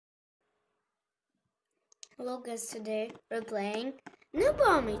Hello guys, today we're playing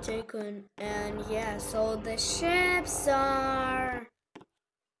NOOB TYCOON, and yeah, so the ships are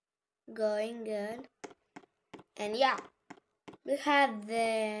going good, and yeah, we have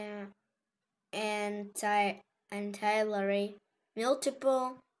the artillery,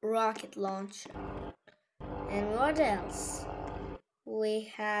 multiple rocket launcher, and what else?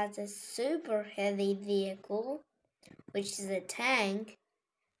 We have a super heavy vehicle, which is a tank.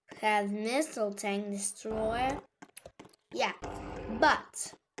 We have missile tank destroyer. Yeah,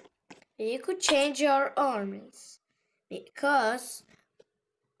 but you could change our armies because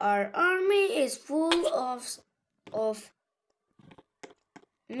our army is full of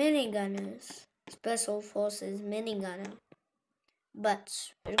minigunners, special forces minigunner.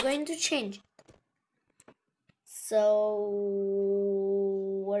 But we're going to change it. So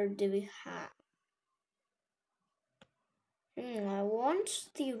where do we have? I want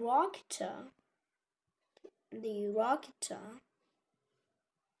the rocketer.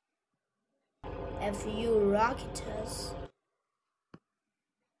 A few rocketers.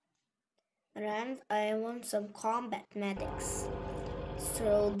 And I want some combat medics.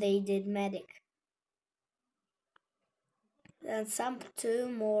 So they did medic. Then two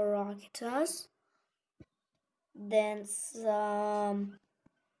more rocketers. Then some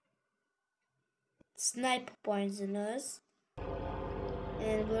sniper poisoners.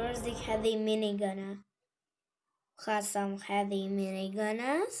 And where's the heavy minigunner? Has some heavy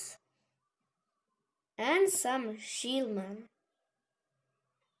minigunners. And some shieldmen.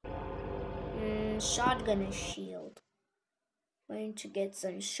 Shotgunner shield. Going to get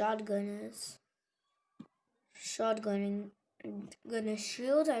some shotgunners. Gunner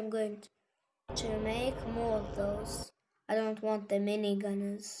shield. I'm going to make more of those. I don't want the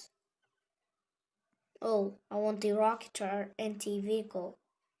minigunners. Oh, I want the rocketer anti-vehicle.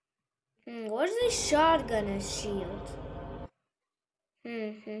 Where's the shotgunner shield?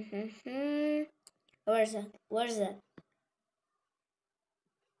 Where's that?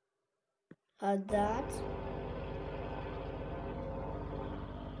 Had that.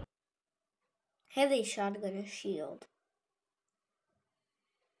 Heavy shotgunner shield.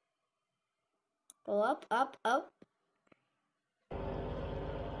 Go up.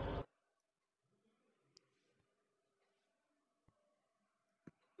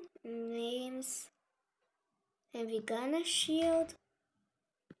 Names. Heavy gunner shield.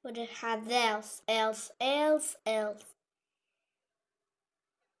 Would it have else?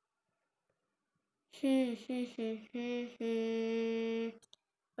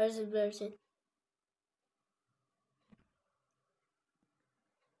 Where's it?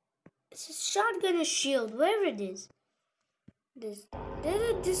 It's a shotgunner shield, where it is. Did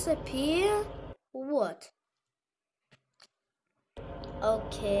it disappear? What?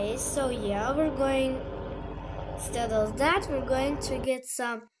 Okay, so yeah, we're going, instead of that, we're going to get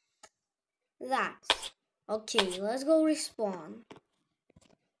some that. Okay, let's go respawn.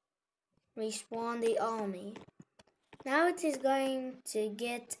 Respawn the army. Now it is going to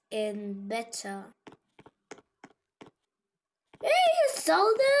get in better. Hey, you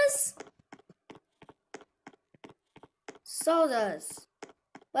soldiers! Soldiers,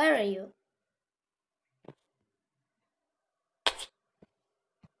 where are you?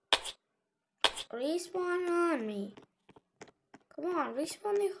 Respawn army. Come on,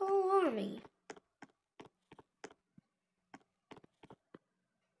 respawn the whole army.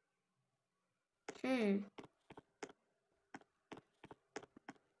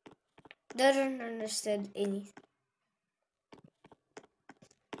 Doesn't understand anything.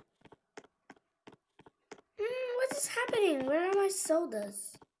 What is happening? Where are my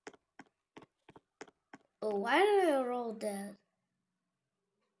soldiers? Oh, why did I roll dead?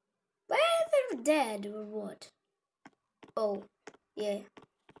 Why are they dead or what? Oh, yeah.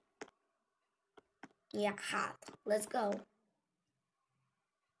 Yeah, hot. Let's go.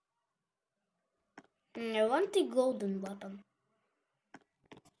 I want the golden weapon.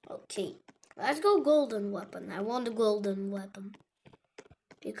 Okay, let's go golden weapon. I want the golden weapon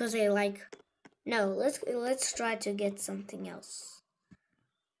because I like. No, let's try to get something else.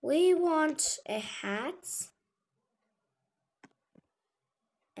 We want a hat.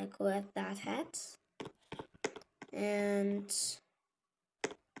 I go at that hat. And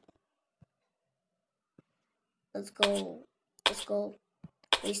let's go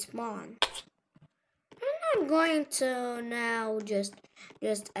respawn. I'm going to now just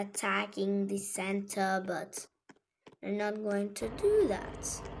attacking the center, but I'm not going to do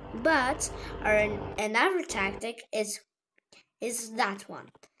that. But another tactic is that one.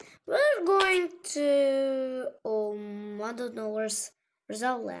 We're going to I don't know where's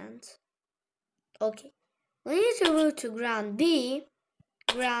our land. Okay, We need to move to ground B,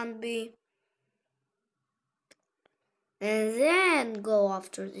 and then go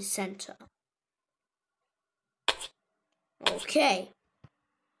after the center. Okay.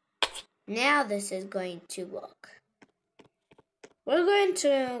 Now this is going to work. We're going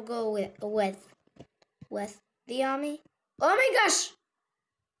to go with the army. Oh my gosh!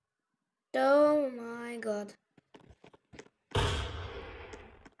 Oh my god.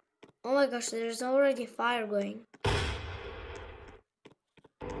 Oh my gosh, there's already fire going.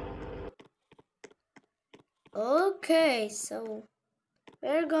 Okay, so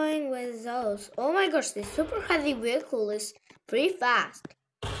we're going with those. Oh my gosh, this super heavy vehicle is pretty fast.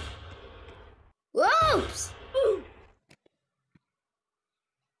 Whoops!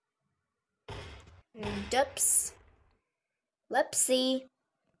 Dups. Let's see.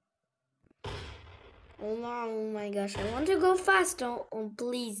 Oh my gosh, I want to go fast. Oh,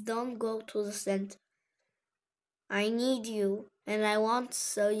 please don't go to the center. I need you, and I want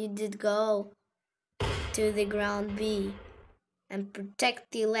so you did go to the ground B and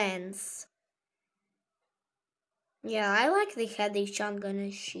protect the lands. Yeah, I like the heavy shotgun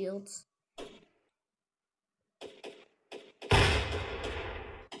and shields.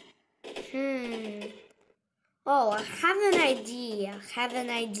 Oh, I have an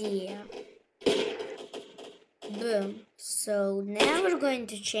idea. Boom. So now we're going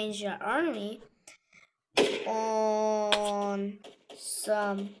to change our army on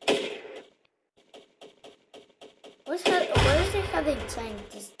some... What is the heavy tank?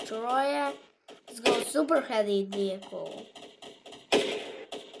 Destroyer? Let's go super heavy vehicle.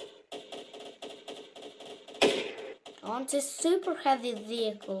 On this super heavy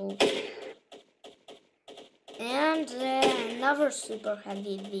vehicle. And another super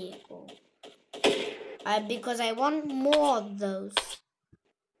heavy vehicle. Because I want more of those.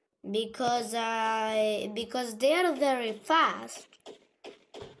 Because they are very fast.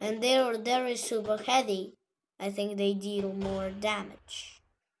 And they are very super heavy. I think they deal more damage.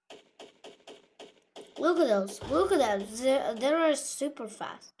 Look at those. Look at that. They are super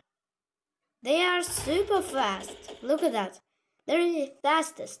fast. They are super fast. Look at that. They're the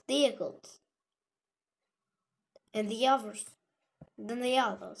fastest vehicles. And the others. Then the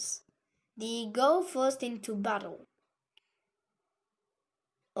others. They go first into battle.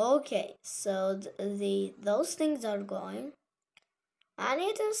 Okay, so those things are going. I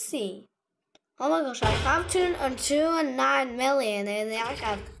need to see. Oh my gosh, I have 2.9 million and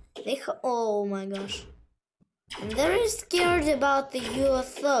oh my gosh. I'm very scared about the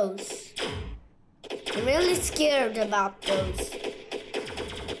UFOs. I'm really scared about those.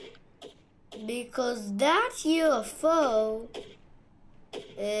 Because that UFO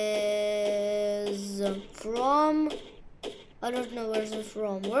is from... I don't know where's it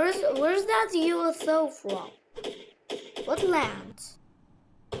from. Where's that UFO from? What land?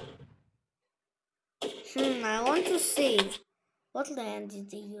 I want to see. What land is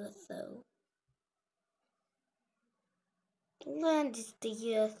the UFO? What land is the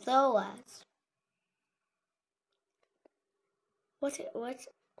UFO at? What?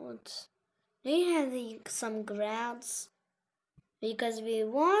 Do you have some grounds? Because we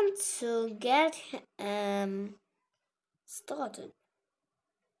want to get started.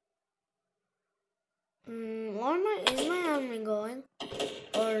 Is my army going?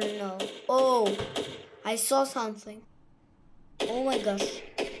 Or no? Oh, I saw something. Oh my gosh.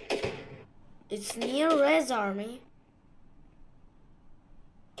 It's near Red's army.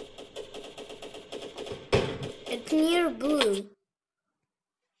 It's near Blue.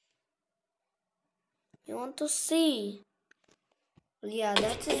 You want to see? Yeah,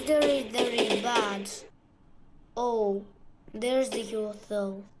 that is very, very bad. Oh, there's the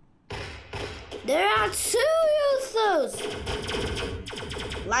UFO. There are 2 UFOs!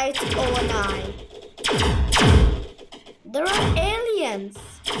 Light O and I. There are aliens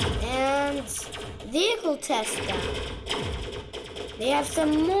and vehicle tester. They have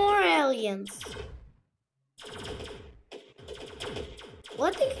some more aliens.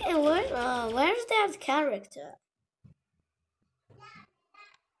 Where's that character?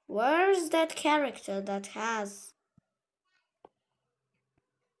 Where's that character that has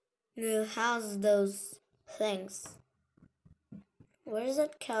those things? Where's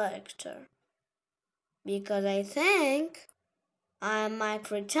that character? Because I think on my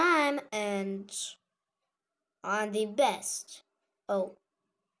free time and on the best. Oh.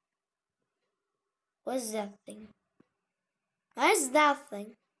 What's that thing? Where's that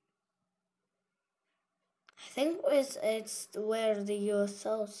thing? I think it's where the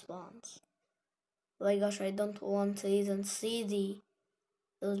UFO spawns. Oh my gosh, I don't want to even see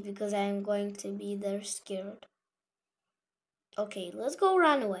It was because I am going to be there scared. Okay, let's go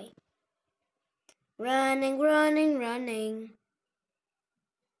run away. Running, running, running.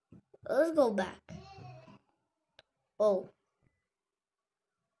 Let's go back. Oh.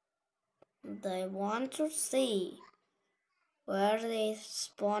 They want to see where they're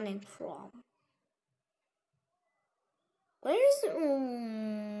spawning from. Where's...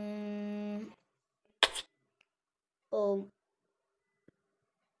 Oh.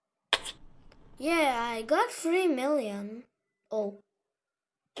 Yeah, I got 3 million. Oh.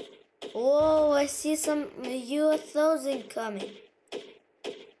 Oh, I see some UFOs incoming.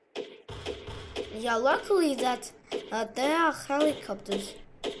 Yeah, luckily that there are helicopters.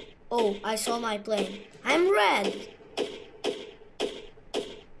 Oh, I saw my plane. I'm red.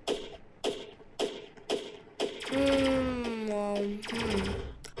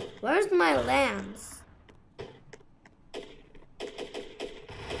 Where's my lance?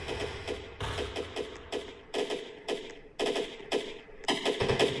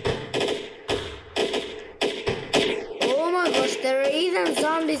 Oh my gosh, there are even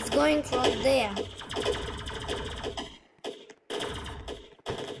zombies going from there.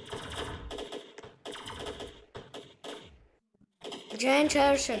 Giant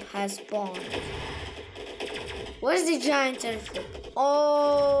airship has spawned. Where's the giant airship?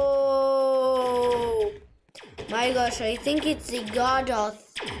 Oh my gosh, I think it's the god of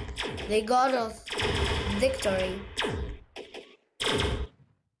victory.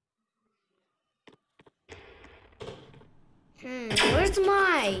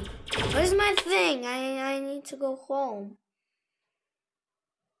 Where's my thing? I need to go home.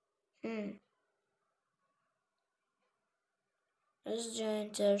 There's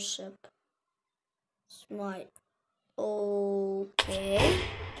giant airship. Smite. Okay.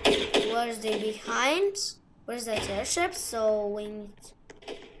 Where's the behind? Where's that airship? So we need.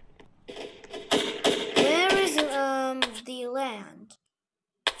 Where is the land?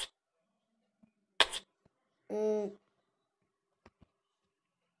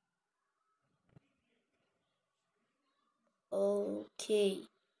 Okay.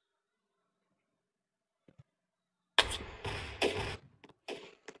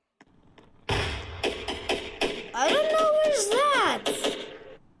 I don't know where's that.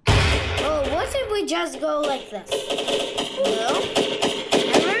 Oh, what if we just go like this? Well,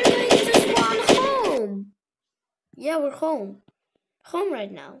 and we're going to spawn home. Yeah, we're home. Home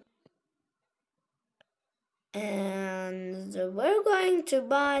right now. And we're going to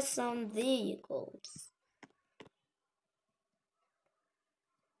buy some vehicles.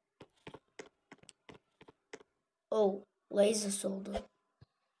 Oh, laser soldier.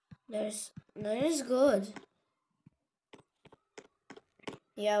 That is good.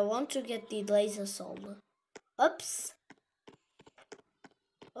 Yeah, I want to get the laser soldier. Oops.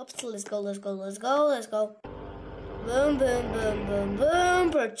 Oops, let's go. Boom, boom, boom, boom,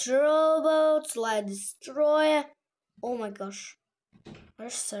 boom. Patrol boats, light destroyer. Oh my gosh.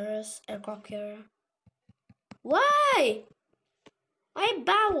 Where's Sarah's aircraft carrier? Why? Why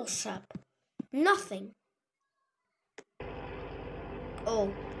battleship? Nothing.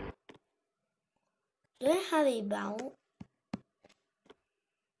 Oh. Do I have a battle?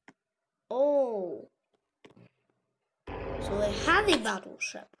 Oh. So I have a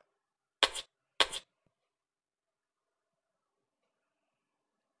battleship.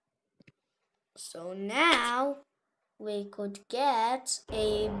 So now we could get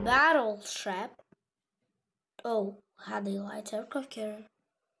a battleship. Oh, had a light aircraft carrier.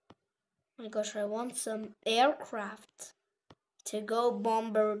 Oh my gosh, I want some aircraft to go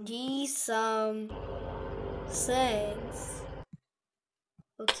bombardee some things.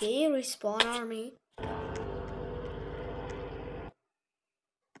 Okay, respawn army.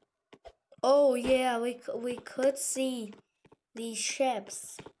 Oh yeah, we could see these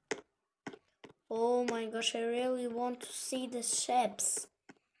ships. Oh my gosh, I really want to see the ships.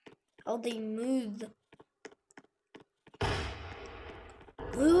 How they move.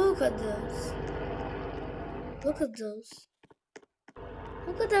 Look at those. Look at those.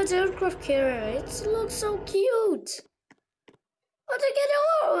 Look at that aircraft carrier. It looks so cute. How to get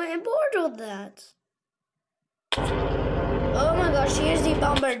on board of that? Oh my gosh, here's the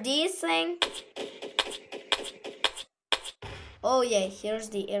bombardier thing. Oh yeah, here's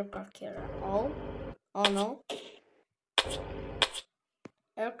the aircraft carrier. Oh no.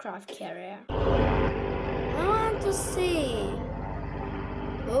 Aircraft carrier. I want to see.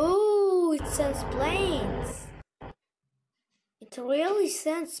 Oh, it sends planes. It really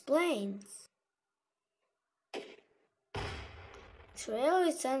sends planes. It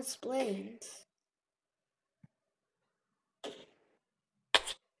really sends planes.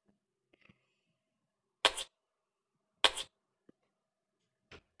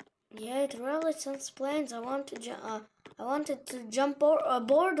 Yeah, it really sounds planes. I wanted to jump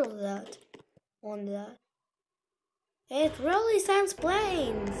aboard of that. On that. It really sounds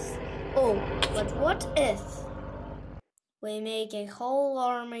planes. Oh, but what if we make a whole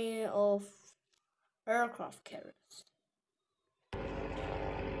army of aircraft carriers?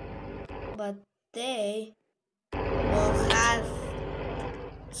 But they will have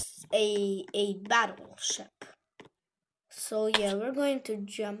a battleship. So yeah, we're going to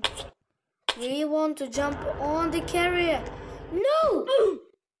jump. We want to jump on the carrier. No!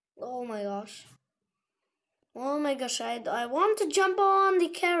 Oh my gosh. Oh my gosh, I want to jump on the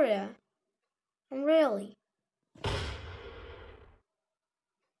carrier. Really. I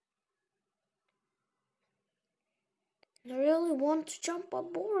really want to jump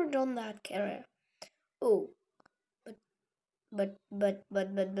aboard on that carrier. Oh, but that.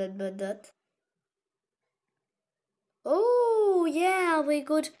 Oh yeah, we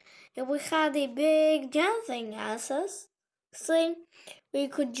could. If we had a big jumping asses, see, we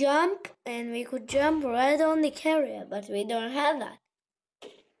could jump and we could jump right on the carrier, but we don't have that.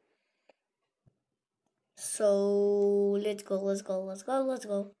 So let's go.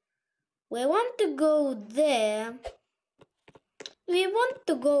 We want to go there.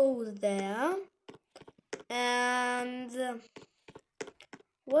 And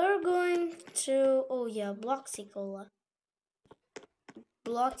we're going to, oh yeah, Bloxicola,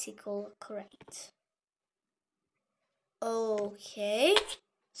 correct. Okay,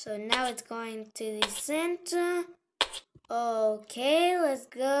 so now it's going to the center. Okay, let's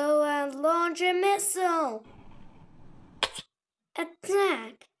go and launch a missile.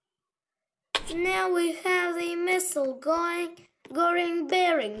 Attack. Now we have the missile going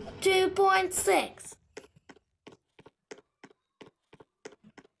bearing 2.6.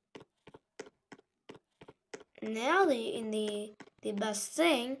 Now the best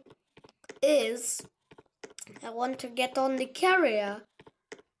thing is I want to get on the carrier.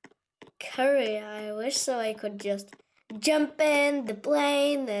 I wish so I could just jump in the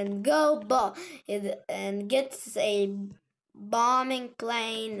plane and go and get a bombing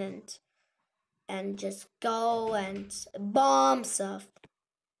plane and just go and bomb stuff.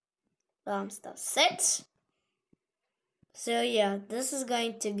 Set. So yeah, this is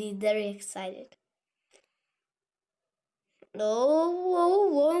going to be very exciting.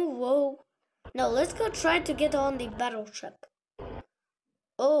 Whoa. No, let's go try to get on the battleship.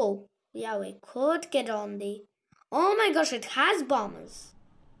 Oh, yeah, we could get on the... Oh my gosh, it has bombers.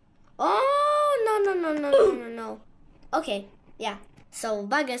 Oh, no. Okay, yeah. So,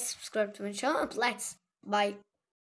 bye guys, subscribe to my channel. Let's bye.